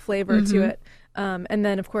subtle flavor to it. And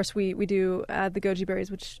then, of course, we do add the goji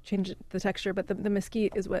berries, which change the texture. But the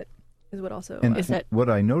mesquite is what also... And what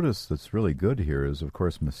I noticed that's really good here is, of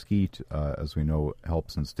course, mesquite, as we know,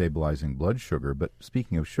 helps in stabilizing blood sugar. But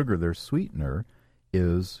speaking of sugar, their sweetener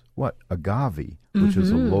is what? Agave, which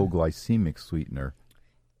is a low glycemic sweetener.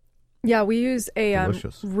 Yeah, we use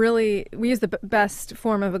Delicious. we use the best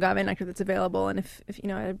form of agave nectar that's available. And if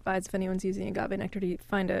I advise if anyone's using agave nectar to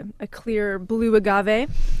find a clear blue agave,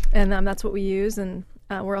 and that's what we use. And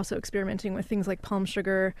we're also experimenting with things like palm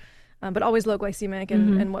sugar, but always low glycemic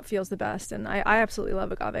and what feels the best. And I absolutely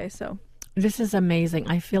love agave. So this is amazing.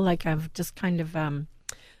 I feel like I've just kind of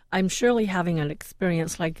I'm surely having an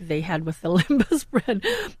experience like they had with the Limbus bread.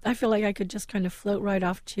 I feel like I could just kind of float right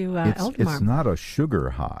off to Eldamar. It's not a sugar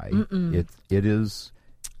high. It is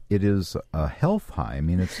a health high. I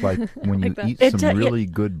mean, it's like when you eat some really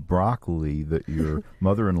good broccoli that your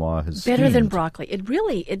mother-in-law has better steamed. than broccoli. It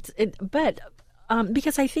really but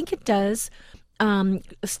because I think it does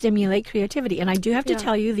stimulate creativity. And I do have to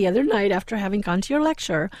tell you, the other night after having gone to your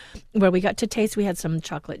lecture, where we got to taste, we had some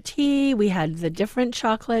chocolate tea, we had the different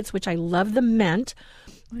chocolates, which I love the mint.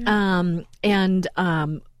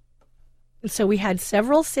 So we had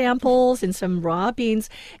several samples and some raw beans.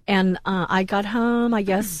 And I got home, I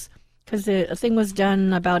guess, because the thing was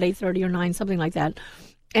done about 8:30 or 9, something like that.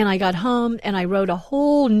 And I got home and I wrote a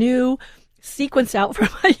whole new sequence out for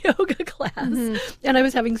my yoga class. And I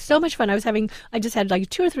was having so much fun. I just had like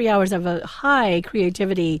 2 or 3 hours of a high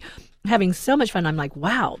creativity, having so much fun. I'm like,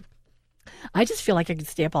 wow, I just feel like I could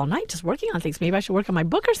stay up all night just working on things. Maybe I should work on my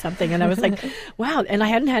book or something. And I was like, wow. And I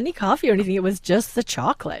hadn't had any coffee or anything. It was just the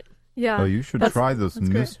chocolate. Yeah. Oh, you should try this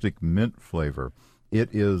Mystic Mint flavor. It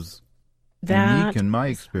is unique in my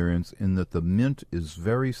experience in that the mint is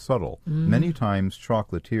very subtle. Many times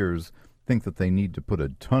chocolatiers think that they need to put a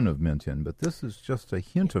ton of mint in, but this is just a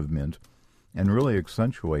hint of mint and really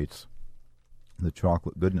accentuates the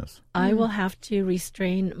chocolate goodness. I will have to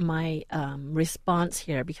restrain my response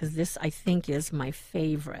here because this, I think, is my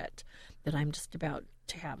favorite that I'm just about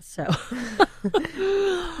to have. So,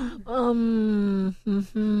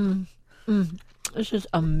 this is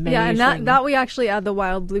amazing. Yeah, and that we actually add the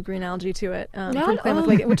wild blue-green algae to it from Klamath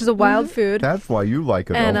Lake, which is a wild food. That's why you like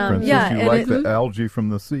it, Elf Princess. You like the algae from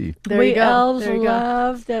the sea. We elves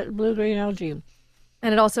love that blue-green algae.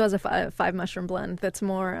 And it also has a 5-mushroom blend that's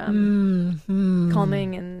more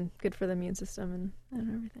calming and good for the immune system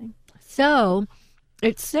and everything. So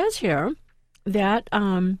it says here that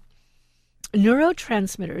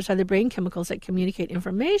neurotransmitters are the brain chemicals that communicate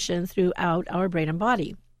information throughout our brain and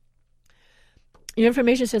body. Your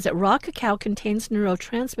information says that raw cacao contains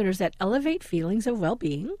neurotransmitters that elevate feelings of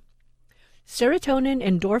well-being. Serotonin,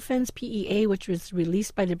 endorphins, PEA, which is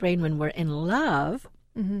released by the brain when we're in love,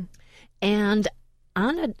 and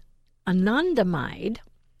anandamide,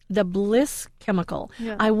 the bliss chemical.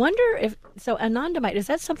 Yeah. I wonder if, anandamide, is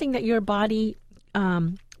that something that your body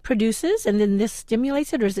produces and then this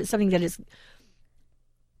stimulates it, or is it something that is...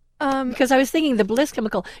 because I was thinking the bliss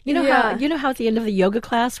chemical. You know how at the end of the yoga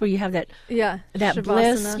class where you have that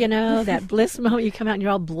bliss, that bliss moment, you come out and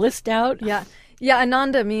you're all blissed out. Yeah,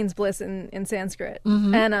 Ananda means bliss in Sanskrit,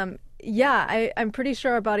 and I'm pretty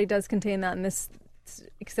sure our body does contain that, and this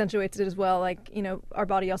accentuates it as well. Like our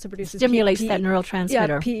body also produces stimulates that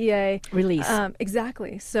neurotransmitter PEA release.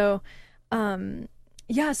 Exactly. So.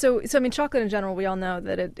 So I mean, chocolate in general, we all know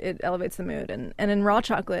that it elevates the mood, and in raw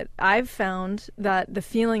chocolate, I've found that the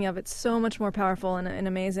feeling of it's so much more powerful and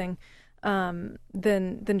amazing than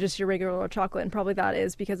just your regular chocolate, and probably that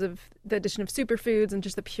is because of the addition of superfoods and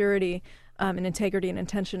just the purity and integrity and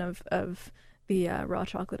intention of the raw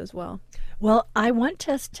chocolate as well. Well, I want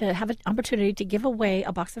us to have an opportunity to give away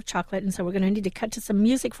a box of chocolate, and so we're going to need to cut to some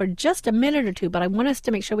music for just a minute or two, but I want us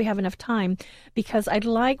to make sure we have enough time because I'd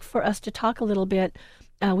like for us to talk a little bit.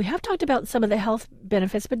 We have talked about some of the health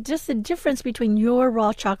benefits, but just the difference between your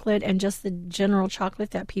raw chocolate and just the general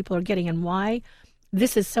chocolate that people are getting and why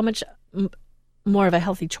this is so much more of a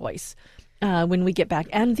healthy choice when we get back,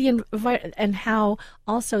 and and how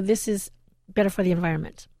also this is better for the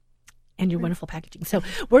environment and your wonderful packaging. So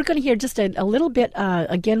we're going to hear just a little bit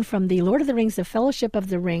again from the Lord of the Rings, the Fellowship of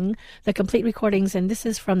the Ring, the complete recordings, and this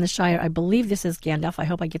is from the Shire. I believe this is Gandalf. I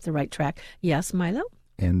hope I get the right track. Yes, Milo?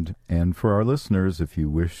 And for our listeners, if you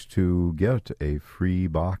wish to get a free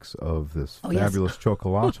box of this fabulous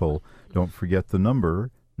chocolato, don't forget the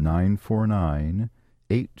number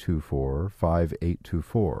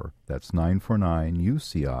 949-824-5824. That's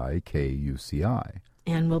 949-UCI-KUCI.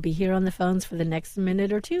 And we'll be here on the phones for the next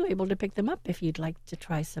minute or two, able to pick them up if you'd like to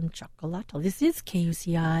try some Chocolatl. This is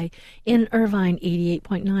KUCI in Irvine,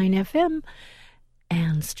 88.9 FM,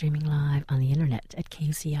 and streaming live on the internet at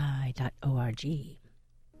kuci.org.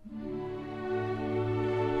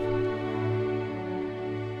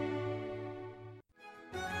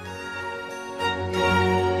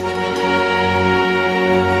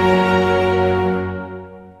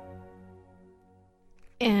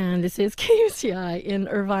 And this is KUCI in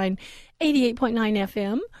Irvine, 88.9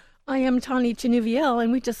 FM. I am Tani Chenuviel,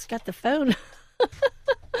 and we just got the phone.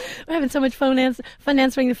 We're having so much fun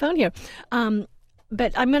answering the phone here.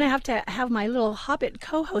 But I'm going to have my little Hobbit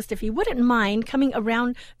co-host, if he wouldn't mind, coming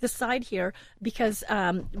around the side here, because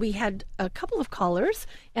we had a couple of callers,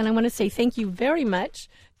 and I want to say thank you very much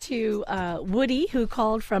to Woody, who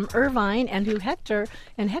called from Irvine, and Hector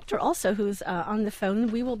also, who's on the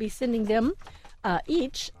phone. We will be sending them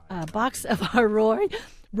each box of our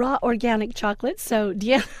raw organic chocolate. So,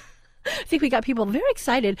 Deanna, I think we got people very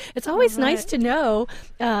excited. It's always nice to know.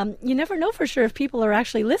 You never know for sure if people are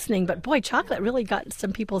actually listening, but boy, chocolate really got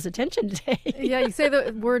some people's attention today. Yeah, you say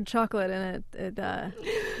the word chocolate and it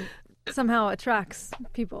somehow attracts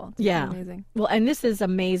people. It's amazing. Well, and this is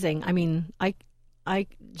amazing. I mean,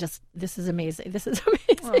 this is amazing. This is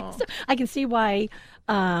amazing. So I can see why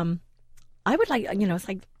I would like, it's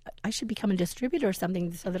like, I should become a distributor or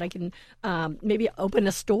something so that I can maybe open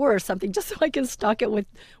a store or something just so I can stock it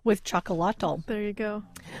with Chocolatl. There you go.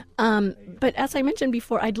 But as I mentioned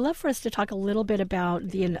before, I'd love for us to talk a little bit about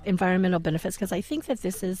the environmental benefits, because I think that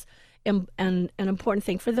this is an important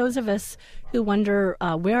thing for those of us who wonder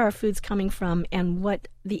where our food's coming from and what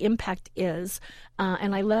the impact is.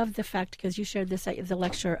 And I love the fact, because you shared this at the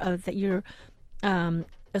lecture, that you're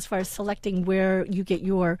as far as selecting where you get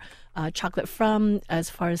your chocolate from, as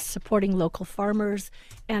far as supporting local farmers,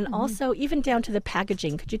 and also even down to the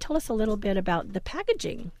packaging. Could you tell us a little bit about the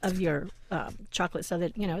packaging of your chocolate so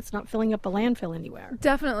that, it's not filling up a landfill anywhere?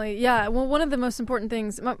 Definitely, yeah. Well, one of the most important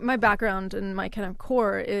things, my background and my kind of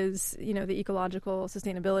core is, the ecological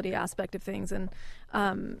sustainability aspect of things. And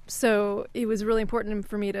so it was really important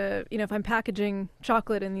for me to, if I'm packaging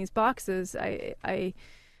chocolate in these boxes, I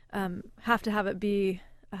have to have it be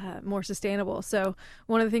more sustainable. So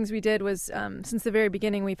one of the things we did was, since the very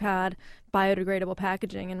beginning, we've had biodegradable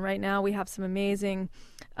packaging, and right now we have some amazing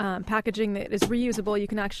packaging that is reusable. You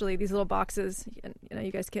can actually, these little boxes,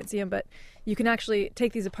 you guys can't see them, but you can actually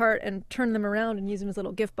take these apart and turn them around and use them as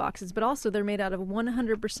little gift boxes. But also they're made out of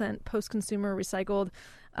 100% post-consumer recycled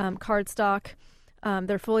cardstock.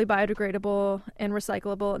 They're fully biodegradable and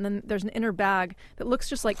recyclable, and then there's an inner bag that looks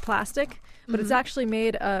just like plastic, but it's actually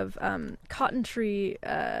made of cotton tree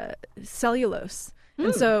cellulose,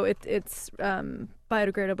 and so it's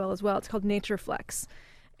biodegradable as well. It's called NatureFlex,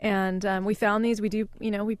 and we found these. We do,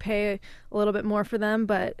 we pay a little bit more for them,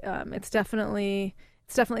 but it's definitely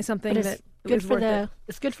something that good for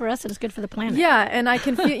it's good for us and it's good for the planet. Yeah, and I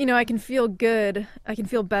can feel, I can feel good. I can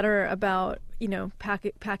feel better about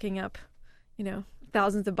packing up,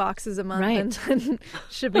 thousands of boxes a month and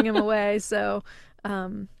shipping them away. So,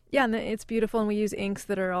 and it's beautiful. And we use inks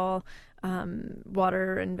that are all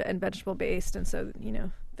water and vegetable based. And so,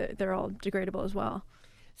 they're all degradable as well.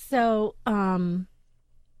 So, and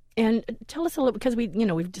tell us a little, because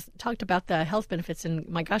we've just talked about the health benefits, and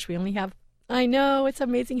my gosh, I know, it's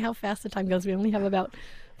amazing how fast the time goes. We only have about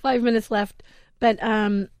 5 minutes left. But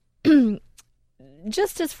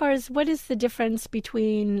just as far as what is the difference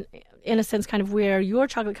between, in a sense, kind of where your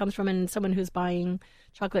chocolate comes from and someone who's buying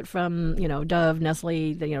chocolate from, Dove,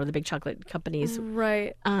 Nestle, the big chocolate companies.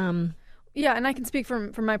 Right. Yeah, and I can speak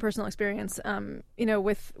from my personal experience,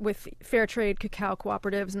 with fair trade cacao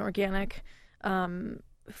cooperatives and organic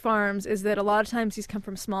farms, is that a lot of times these come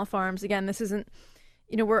from small farms. Again, this isn't,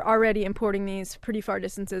 we're already importing these pretty far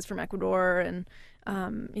distances from Ecuador and,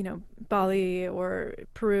 Bali or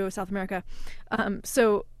Peru, South America.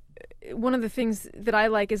 So one of the things that I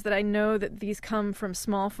like is that I know that these come from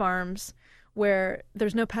small farms where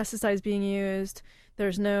there's no pesticides being used,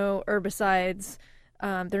 there's no herbicides,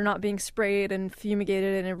 they're not being sprayed and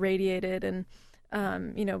fumigated and irradiated and,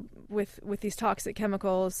 with these toxic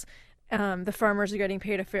chemicals. The farmers are getting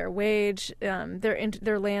paid a fair wage.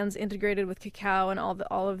 Their land's integrated with cacao and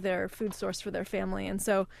all of their food source for their family. And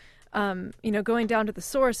so, going down to the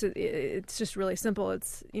source, it's just really simple.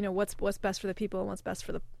 It's what's best for the people and what's best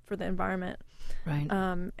for the environment. Right.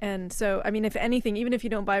 And so, I mean, if anything, even if you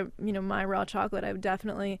don't buy my raw chocolate, I would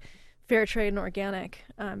definitely fair trade and organic.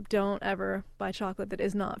 Don't ever buy chocolate that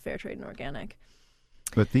is not fair trade and organic.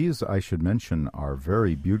 But these, I should mention, are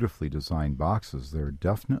very beautifully designed boxes. They're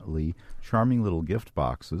definitely charming little gift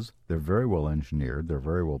boxes. They're very well engineered. They're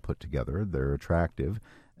very well put together. They're attractive,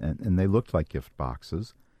 and they look like gift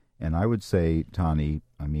boxes. And I would say, Tani,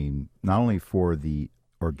 I mean, not only for the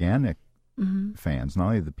organic fans, not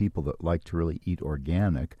only the people that like to really eat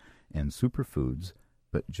organic and superfoods,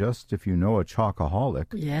 but just if you know a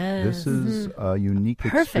chocoholic, this is a unique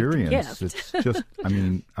experience. Gift. It's just, I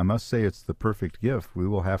mean, I must say it's the perfect gift. We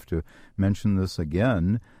will have to mention this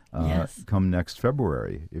again come next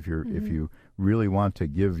February. If you really want to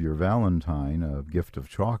give your Valentine a gift of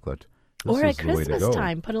chocolate, this or is at the way to Christmas go.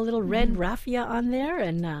 time, put a little red raffia on there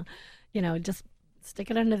and, just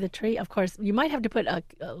stick it under the tree. Of course, you might have to put a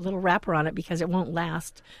little wrapper on it because it won't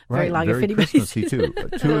last very long. Very if anybody's Christmassy too.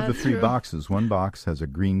 Two of the three boxes. One box has a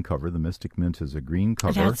green cover. The Mystic Mint is a green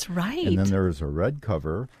cover. That's right. And then there is a red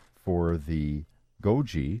cover for the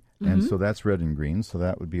Goji, and so that's red and green. So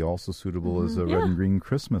that would be also suitable as a red and green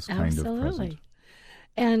Christmas kind of present.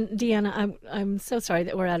 And Deanna, I'm so sorry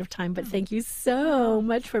that we're out of time, but thank you so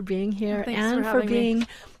much for being here and for being.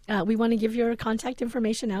 We want to give your contact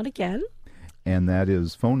information out again. And that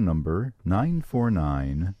is phone number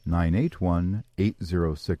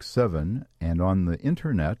 949-981-8067, and on the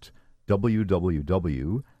internet,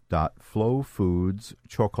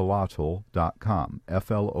 www.flowfoodschocolatal.com,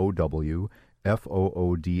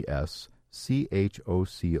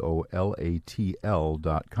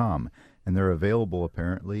 FLOWFOODSCHOCOLATL.com. And they're available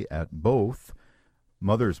apparently at both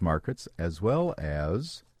Mother's Markets as well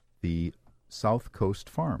as the South Coast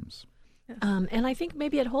Farms. And I think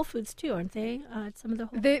maybe at Whole Foods too, aren't they? At some of the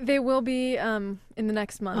They will be in the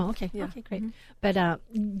next month. Oh, okay. Yeah. Okay, great. But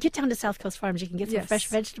get down to South Coast Farms. You can get some fresh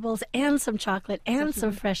vegetables and some chocolate and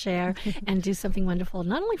some fresh air and do something wonderful,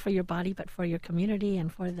 not only for your body, but for your community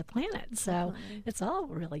and for the planet. So it's all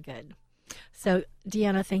really good. So,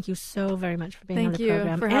 Deanna, thank you so very much for being on the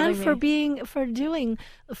program for and having for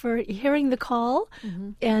hearing the call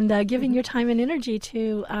and giving your time and energy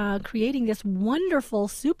to creating this wonderful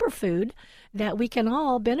superfood that we can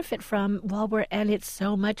all benefit from and it's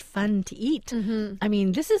so much fun to eat. I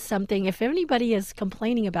mean, this is something, if anybody is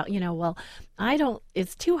complaining about,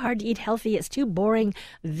 it's too hard to eat healthy, it's too boring.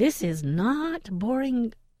 This is not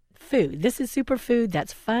boring food. This is superfood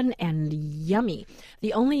that's fun and yummy.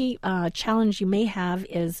 The only challenge you may have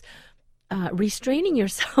is restraining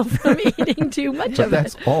yourself from eating too much of it.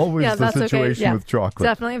 That's always the situation with chocolate.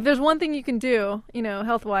 Definitely. If there's one thing you can do,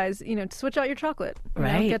 health-wise, to switch out your chocolate.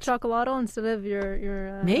 Right. Get Chocolatl instead of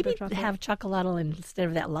your maybe chocolate. have Chocolatl instead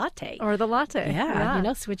of that latte. Or the latte.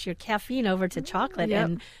 Yeah. Switch your caffeine over to chocolate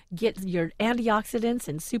and get your antioxidants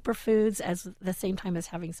and superfoods at the same time as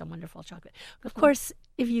having some wonderful chocolate. Of course,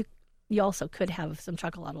 if you also could have some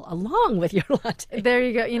Chocolatl along with your latte. There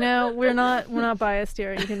you go. We're not biased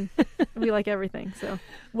here. We like everything. So,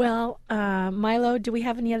 well, Milo, do we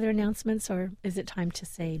have any other announcements, or is it time to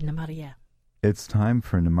say Namaria? It's time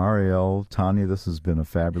for Namariel. Tanya, this has been a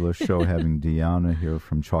fabulous show having Deanna here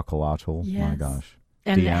from Chocolatl. Yes. My gosh.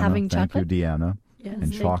 And Deanna, having thank chocolate. you, Deanna. Yes,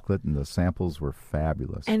 and chocolate, and the samples were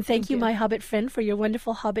fabulous. And thank you, my Hobbit friend, for your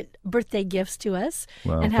wonderful Hobbit birthday gifts to us.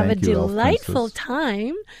 Well, and have a thank you, delightful Elf Princess.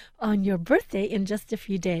 time on your birthday in just a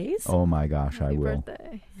few days. Oh, my gosh, Happy I will.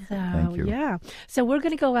 birthday. So, Thank you. yeah. So we're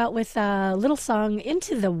going to go out with a little song,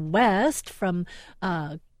 Into the West, from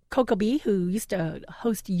Coco B, who used to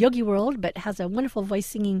host Yogi World, but has a wonderful voice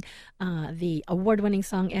singing the award-winning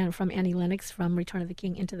song from Annie Lennox from Return of the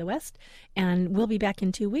King, Into the West. And we'll be back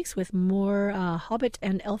in 2 weeks with more Hobbit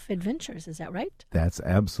and Elf adventures. Is that right? That's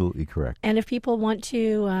absolutely correct. And if people want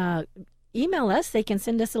to email us, they can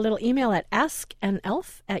send us a little email at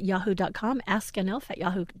askanelf@yahoo.com,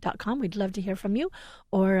 askanelf@yahoo.com. We'd love to hear from you.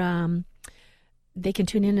 Or they can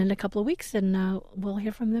tune in a couple of weeks, and we'll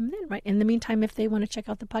hear from them then, right? In the meantime, if they want to check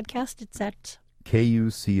out the podcast, it's at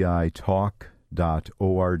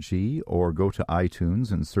KUCItalk.org, or go to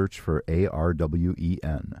iTunes and search for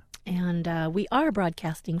ARWEN. And we are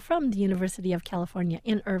broadcasting from the University of California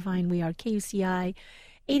in Irvine. We are KUCI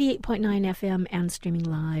 88.9 FM and streaming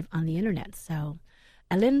live on the internet. So,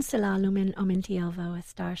 Alin Sela Lumen Omenti Elvo, a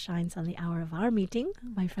star shines on the hour of our meeting,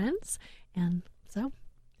 my friends. And so,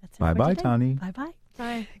 that's it. Bye-bye, Tani. Bye-bye.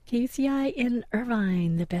 Bye. KUCI in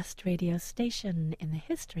Irvine, the best radio station in the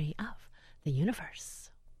history of the universe.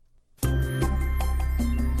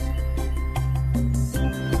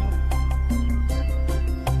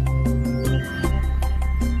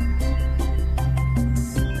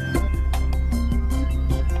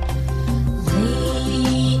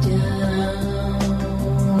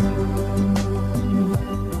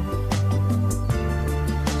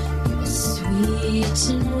 Sweet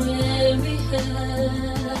and weary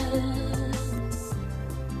again.